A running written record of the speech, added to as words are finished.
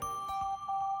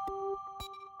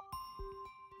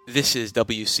This is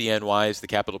WCNY's The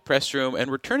Capitol Press Room,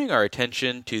 and we're turning our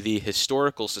attention to the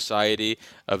Historical Society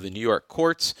of the New York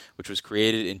Courts, which was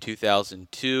created in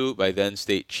 2002 by then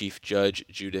State Chief Judge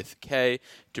Judith Kaye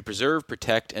to preserve,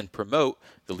 protect, and promote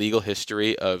the legal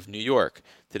history of New York.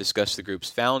 To discuss the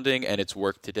group's founding and its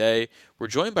work today, we're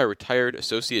joined by retired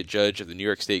Associate Judge of the New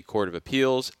York State Court of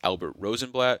Appeals, Albert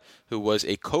Rosenblatt, who was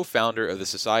a co-founder of the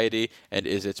Society and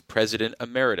is its President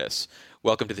Emeritus.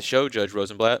 Welcome to the show, Judge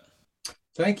Rosenblatt.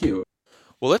 Thank you.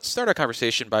 Well, let's start our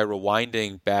conversation by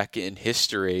rewinding back in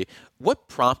history. What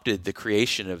prompted the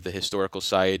creation of the Historical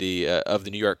Society of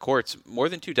the New York Courts more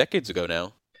than 2 decades ago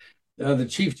now? The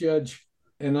chief judge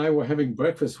and I were having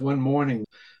breakfast one morning,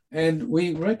 and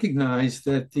we recognized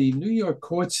that the New York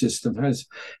court system has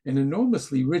an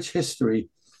enormously rich history,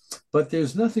 but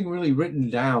there's nothing really written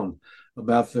down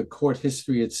about the court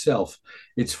history itself.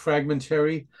 It's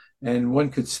fragmentary, and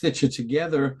one could stitch it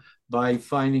together by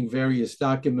finding various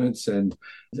documents and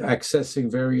accessing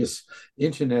various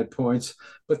internet points,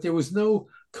 but there was no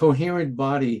coherent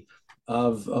body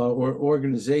of or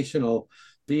organizational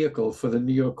vehicle for the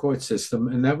New York court system.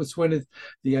 And that was when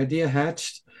the idea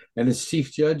hatched, and as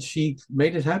chief judge, she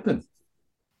made it happen.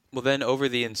 Well, then, over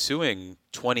the ensuing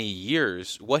 20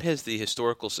 years, what has the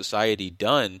Historical Society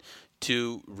done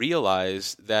to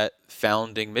realize that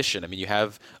founding mission? I mean, you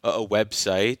have a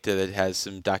website that has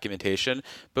some documentation,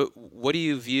 but what do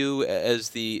you view as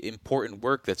the important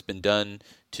work that's been done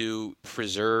to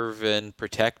preserve and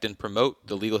protect and promote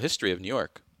the legal history of New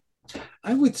York?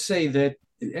 I would say that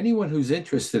anyone who's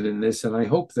interested in this, and I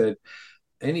hope that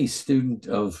any student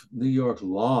of New York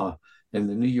law and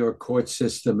the New York court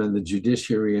system and the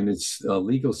judiciary and its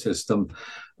legal system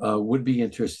would be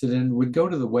interested in, would go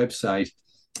to the website.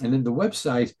 And then the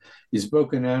website is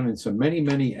broken down into many,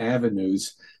 many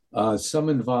avenues, some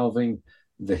involving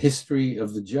the history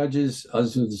of the judges,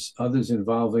 others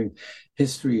involving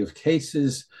history of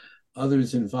cases,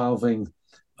 others involving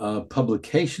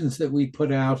publications that we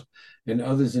put out, and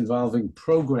others involving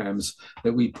programs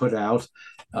that we put out,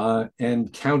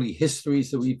 and county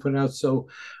histories that we put out. So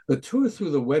a tour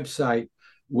through the website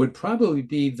would probably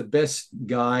be the best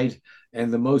guide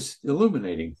and the most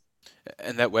illuminating.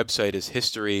 And that website is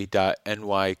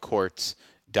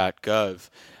history.nycourts.gov.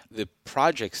 The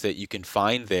projects that you can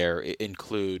find there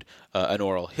include an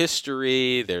oral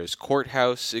history, there's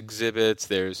courthouse exhibits,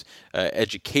 there's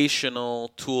educational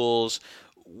tools.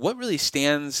 What really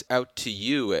stands out to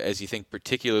you as you think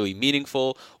particularly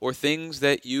meaningful, or things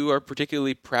that you are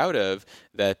particularly proud of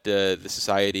that the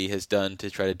Society has done to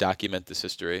try to document this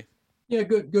history? Yeah,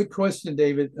 good question,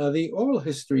 David. The oral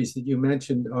histories that you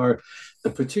mentioned are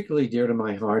particularly dear to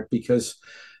my heart because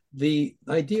the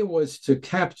idea was to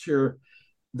capture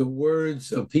the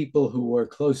words of people who were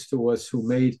close to us, who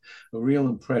made a real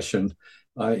impression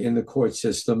in the court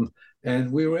system. And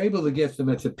we were able to get them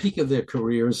at the peak of their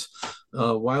careers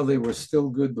while they were still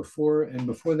good before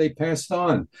they passed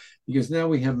on, because now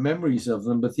we have memories of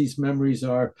them, but these memories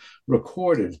are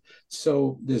recorded.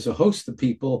 So there's a host of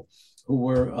people who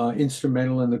were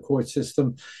instrumental in the court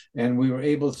system, and we were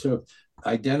able to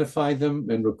identify them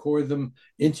and record them,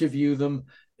 interview them,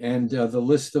 and the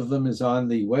list of them is on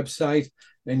the website,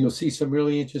 and you'll see some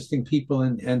really interesting people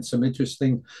and some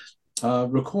interesting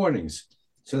recordings.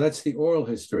 So that's the oral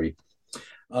history.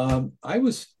 I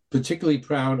was particularly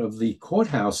proud of the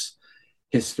courthouse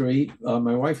history.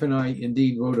 My wife and I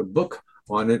indeed wrote a book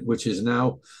on it, which is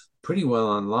now pretty well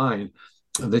online,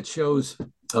 that shows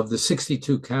of the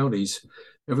 62 counties,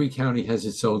 every county has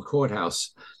its own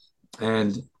courthouse.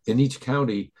 And in each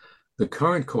county, the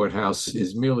current courthouse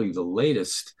is merely the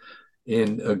latest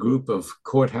in a group of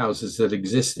courthouses that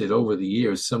existed over the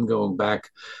years, some going back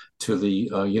to the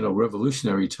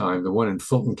Revolutionary time. The one in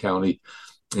Fulton County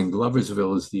in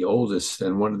Gloversville is the oldest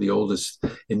and one of the oldest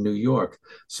in New York.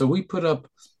 So we put up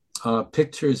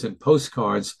pictures and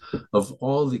postcards of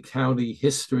all the county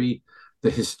history, the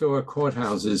historic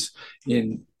courthouses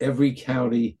in every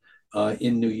county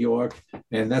in New York.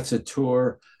 And that's a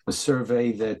tour, a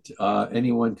survey that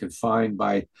anyone could find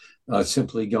by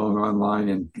simply going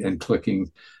online and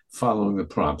clicking, following the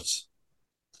prompts.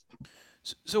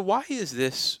 So why is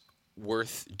this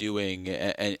worth doing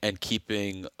and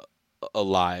keeping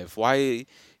alive? Why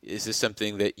is this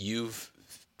something that you've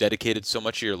dedicated so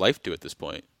much of your life to at this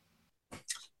point?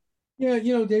 Yeah,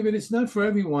 David, it's not for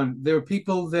everyone. There are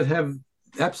people that have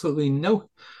absolutely no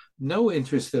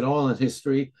interest at all in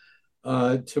history.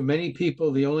 To many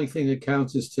people, the only thing that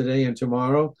counts is today and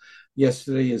tomorrow.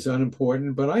 Yesterday is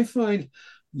unimportant, but I find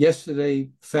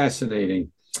yesterday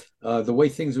fascinating. The way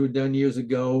things were done years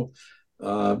ago,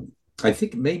 I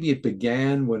think maybe it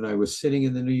began when I was sitting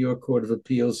in the New York Court of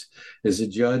Appeals as a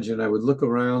judge, and I would look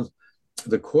around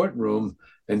the courtroom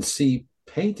and see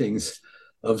paintings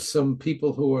of some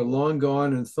people who are long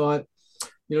gone and thought,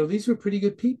 these were pretty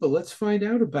good people. Let's find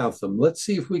out about them. Let's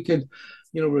see if we could,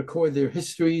 record their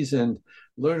histories and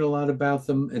learn a lot about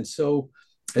them. And so,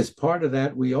 as part of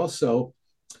that, we also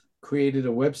created a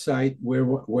website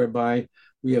whereby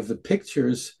we have the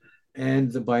pictures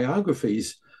and the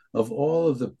biographies of all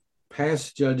of the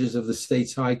past judges of the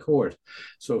state's high court.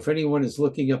 So if anyone is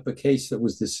looking up a case that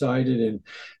was decided in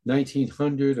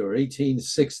 1900 or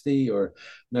 1860 or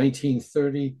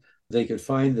 1930, they could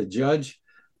find the judge,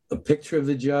 a picture of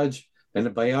the judge, and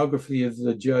a biography of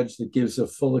the judge that gives a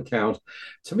full account.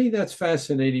 To me, that's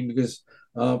fascinating because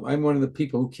I'm one of the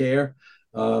people who care.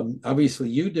 Obviously,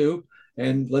 you do,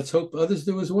 and let's hope others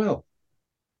do as well.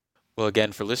 Well,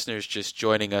 again, for listeners just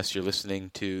joining us, you're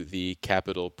listening to the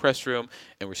Capitol Press Room,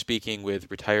 and we're speaking with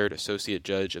retired Associate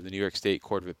Judge of the New York State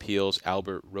Court of Appeals,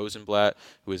 Albert Rosenblatt,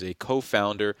 who is a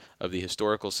co-founder of the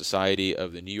Historical Society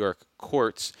of the New York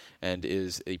Courts and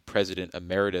is a President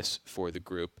Emeritus for the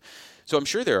group. So I'm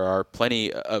sure there are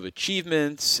plenty of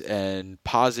achievements and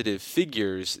positive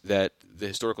figures that the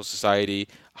Historical Society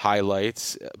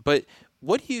highlights, but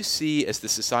what do you see as the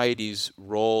Society's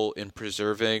role in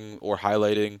preserving or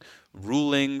highlighting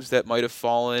rulings that might have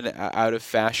fallen out of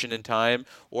fashion in time,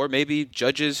 or maybe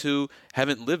judges who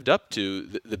haven't lived up to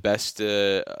the best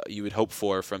you would hope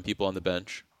for from people on the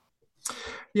bench?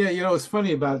 Yeah, it's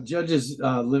funny about judges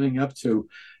living up to.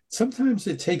 Sometimes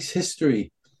it takes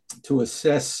history to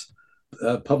assess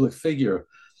a public figure,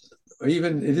 or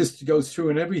even this goes through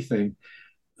in everything.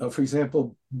 For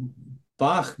example,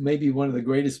 Bach may be one of the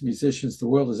greatest musicians the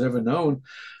world has ever known,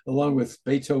 along with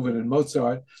Beethoven and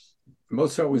Mozart.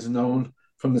 Mozart was known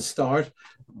from the start,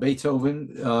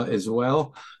 Beethoven as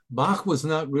well. Bach was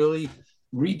not really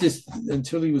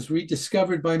until he was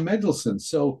rediscovered by Mendelssohn.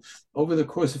 So over the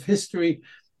course of history,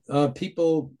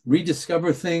 people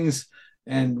rediscover things,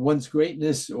 and one's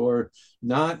greatness or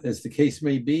not, as the case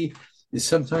may be, is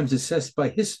sometimes assessed by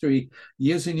history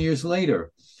years and years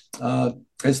later.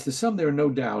 As to some, there are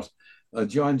no doubt.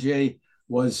 John Jay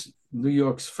was New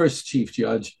York's first chief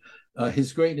judge.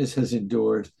 His greatness has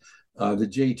endured. The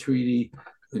Jay Treaty,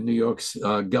 New York's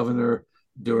governor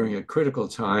during a critical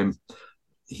time,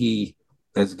 he,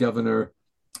 as governor,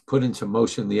 put into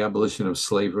motion the abolition of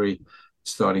slavery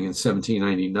starting in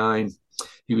 1799.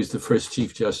 He was the first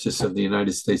Chief Justice of the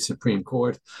United States Supreme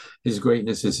Court. His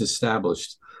greatness is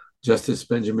established. Justice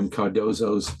Benjamin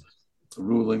Cardozo's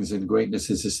rulings and greatness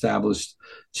is established.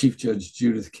 Chief Judge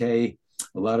Judith Kaye,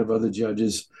 a lot of other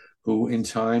judges who in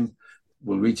time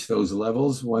will reach those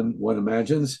levels, one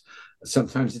imagines.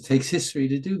 Sometimes it takes history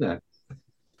to do that.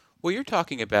 Well, you're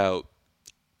talking about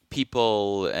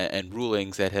people and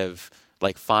rulings that have,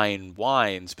 like fine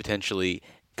wines, potentially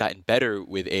gotten better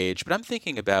with age. But I'm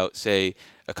thinking about, say,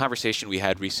 a conversation we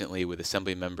had recently with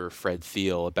Assemblymember Fred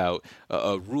Thiel about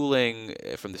a ruling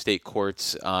from the state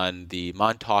courts on the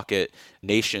Montaukett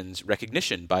Nation's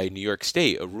recognition by New York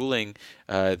State, a ruling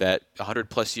that 100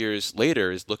 plus years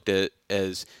later is looked at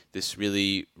as this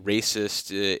really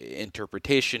racist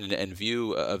interpretation and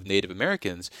view of Native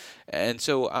Americans. And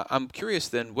so I'm curious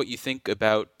then what you think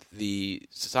about the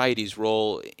society's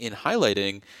role in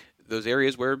highlighting those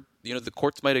areas where, the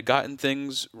courts might have gotten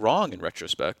things wrong in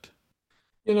retrospect.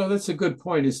 That's a good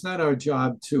point. It's not our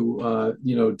job to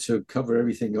cover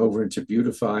everything over and to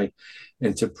beautify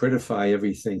and to prettify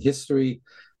everything. History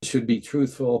should be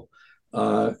truthful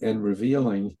and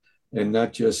revealing, and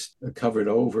not just covered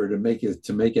over to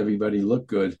make everybody look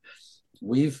good.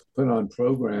 We've put on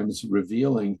programs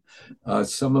revealing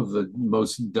some of the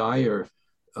most dire,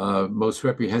 most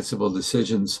reprehensible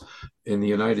decisions in the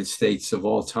United States of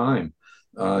all time.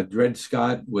 Dred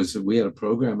Scott we had a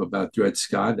program about Dred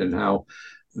Scott and how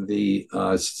the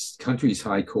country's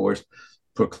high court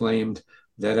proclaimed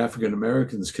that African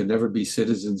Americans could never be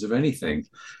citizens of anything,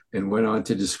 and went on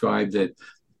to describe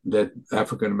that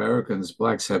African Americans,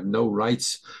 blacks, have no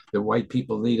rights that white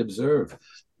people need observe.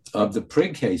 The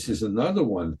Prigg case is another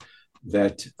one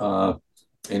that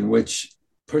in which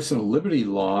personal liberty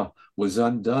law was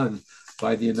undone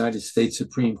by the United States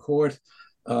Supreme Court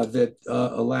that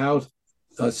allowed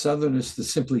Southerners to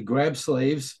simply grab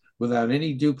slaves without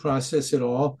any due process at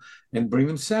all and bring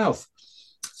them south.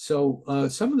 So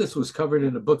some of this was covered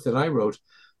in a book that I wrote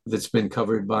that's been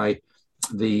covered by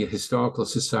the Historical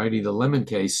Society, the Lemon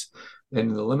case.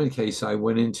 And in the Lemon case, I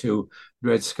went into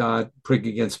Dred Scott, Prigg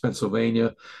against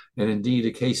Pennsylvania, and indeed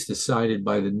a case decided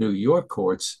by the New York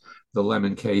courts, the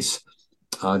Lemon case,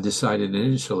 decided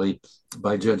initially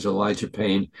by Judge Elijah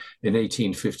Payne in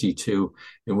 1852,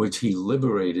 in which he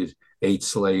liberated 8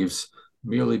 slaves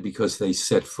merely because they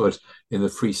set foot in the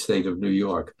free state of New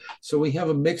York. So we have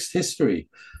a mixed history.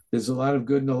 There's a lot of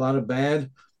good and a lot of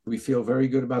bad. We feel very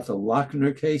good about the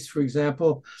Lochner case, for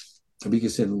example,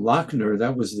 because in Lochner,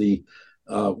 that was the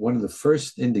one of the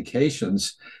first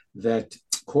indications that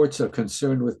courts are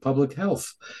concerned with public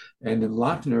health. And in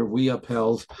Lochner, we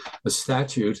upheld a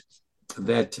statute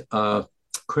that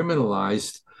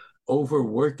criminalized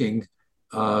overworking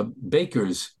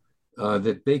bakers,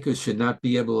 that bakers should not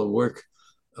be able to work,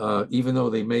 even though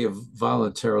they may have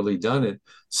voluntarily done it,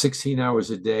 16 hours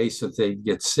a day so that they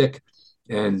get sick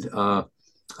and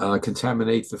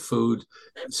contaminate the food.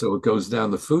 So it goes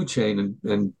down the food chain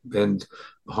and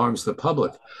harms the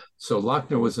public. So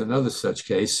Lochner was another such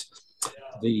case.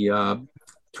 The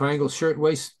Triangle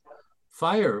Shirtwaist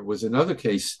Fire was another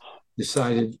case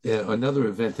decided, another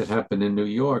event that happened in New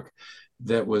York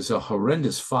that was a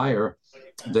horrendous fire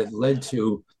that led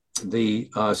to the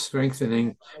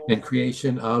strengthening and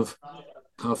creation of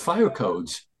fire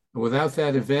codes. Without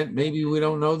that event, maybe we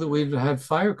don't know that we'd have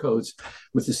fire codes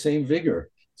with the same vigor.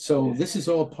 So this is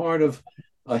all part of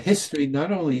a history,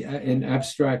 not only in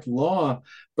abstract law,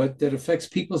 but that affects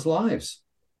people's lives.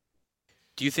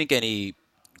 Do you think any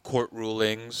court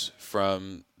rulings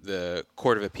from the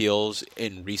Court of Appeals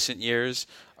in recent years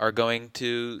are going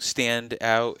to stand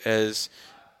out as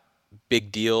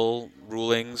big deal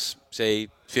rulings, say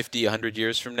 50, 100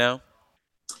 years from now?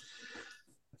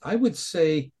 I would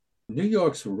say New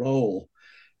York's role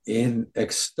in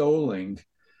extolling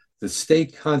the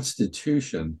state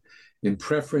constitution in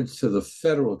preference to the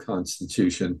federal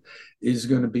constitution is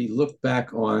going to be looked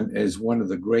back on as one of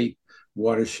the great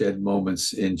watershed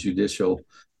moments in judicial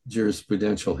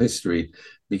jurisprudential history,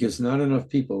 because not enough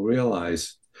people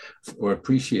realize or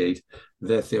appreciate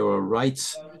that there are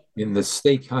rights in the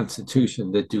state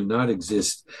constitution that do not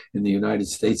exist in the United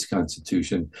States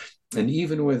Constitution. And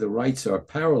even where the rights are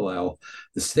parallel,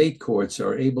 the state courts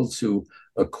are able to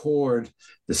accord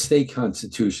the state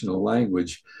constitutional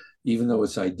language, even though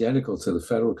it's identical to the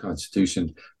federal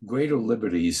constitution, greater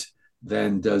liberties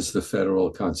than does the federal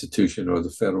constitution or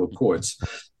the federal courts.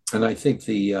 And I think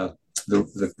the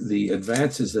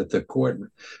advances that the Court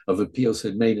of Appeals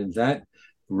had made in that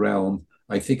realm,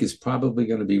 I think, is probably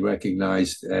going to be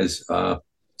recognized as an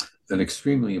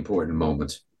extremely important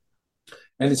moment.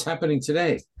 And it's happening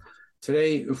today.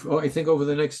 Today, I think over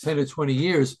the next 10 or 20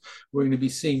 years, we're going to be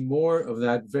seeing more of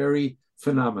that very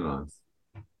phenomenon.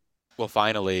 Well,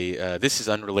 finally, this is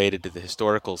unrelated to the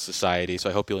Historical Society, so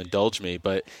I hope you'll indulge me.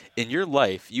 But in your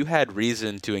life, you had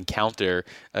reason to encounter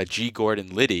G.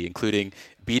 Gordon Liddy, including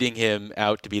beating him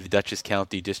out to be the Dutchess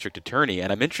County District Attorney.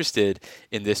 And I'm interested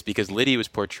in this because Liddy was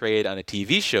portrayed on a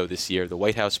TV show this year, The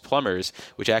White House Plumbers,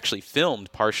 which actually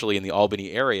filmed partially in the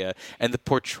Albany area. And the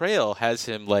portrayal has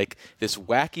him like this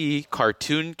wacky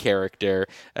cartoon character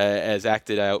as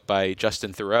acted out by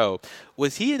Justin Theroux.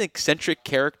 Was he an eccentric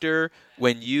character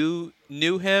when you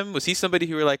knew him? Was he somebody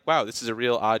who were like, wow, this is a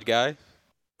real odd guy?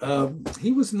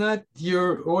 He was not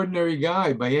your ordinary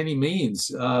guy by any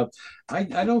means. I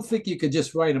don't think you could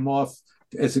just write him off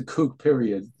as a kook,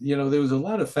 period. You know, there was a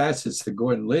lot of facets to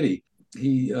Gordon Liddy.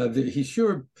 He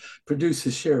sure produced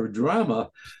his share of drama,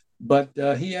 but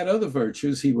he had other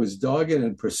virtues. He was dogged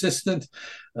and persistent.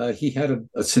 He had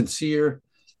a sincere,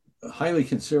 highly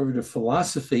conservative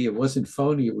philosophy. It wasn't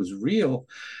phony, it was real.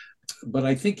 But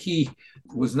I think he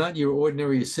was not your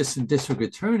ordinary assistant district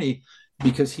attorney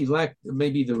because he lacked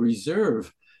maybe the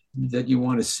reserve that you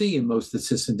want to see in most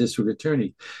assistant district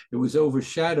attorneys. It was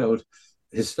overshadowed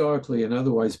historically and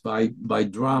otherwise by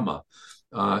drama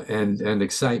and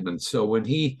excitement. So when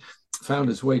he found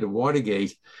his way to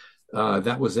Watergate,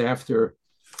 that was after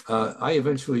I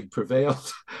eventually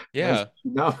prevailed. Yeah. As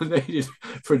nominated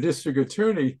for district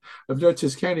attorney of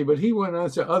Dutchess County, but he went on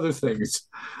to other things.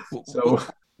 So.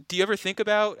 Do you ever think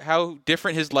about how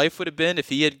different his life would have been if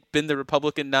he had been the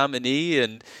Republican nominee?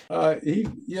 And he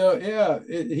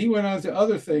went on to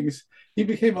other things. He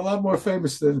became a lot more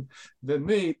famous than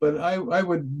me, but I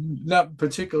would not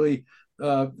particularly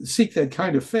seek that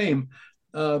kind of fame.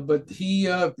 But he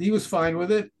was fine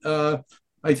with it.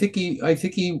 I think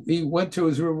he went to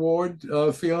his reward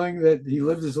feeling that he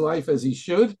lived his life as he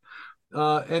should.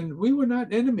 And we were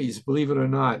not enemies, believe it or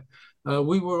not.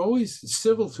 We were always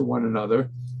civil to one another.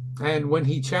 And when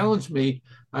he challenged me,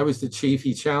 I was the chief.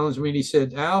 He challenged me and he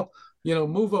said, Al,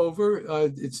 move over.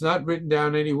 It's not written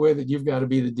down anywhere that you've got to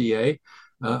be the DA.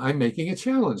 I'm making a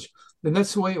challenge. And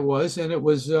that's the way it was. And it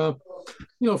was,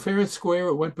 fair and square.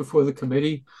 It went before the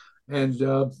committee. And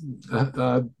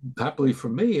happily for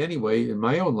me, anyway, in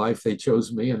my own life, they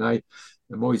chose me, and I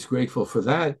am always grateful for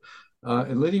that.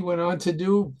 And Liddy went on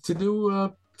to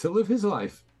live his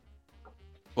life.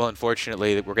 Well,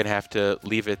 unfortunately, we're going to have to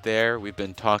leave it there. We've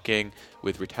been talking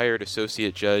with retired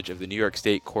Associate Judge of the New York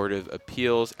State Court of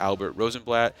Appeals, Albert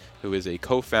Rosenblatt, who is a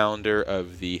co-founder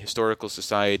of the Historical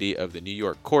Society of the New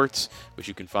York Courts, which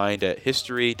you can find at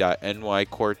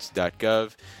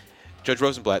history.nycourts.gov. Judge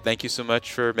Rosenblatt, thank you so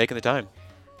much for making the time.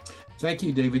 Thank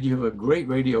you, David. You have a great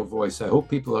radio voice. I hope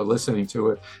people are listening to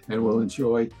it and will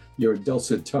enjoy your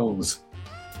dulcet tones.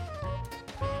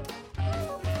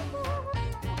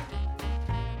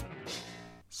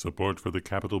 Support for the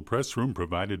Capitol Press Room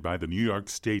provided by the New York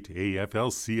State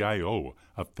AFL-CIO,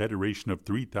 a federation of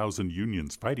 3,000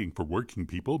 unions fighting for working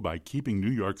people by keeping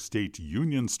New York State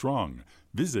union strong.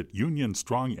 Visit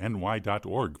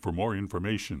unionstrongny.org for more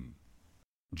information.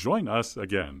 Join us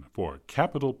again for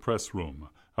Capitol Press Room,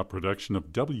 a production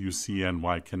of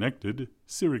WCNY Connected,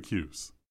 Syracuse.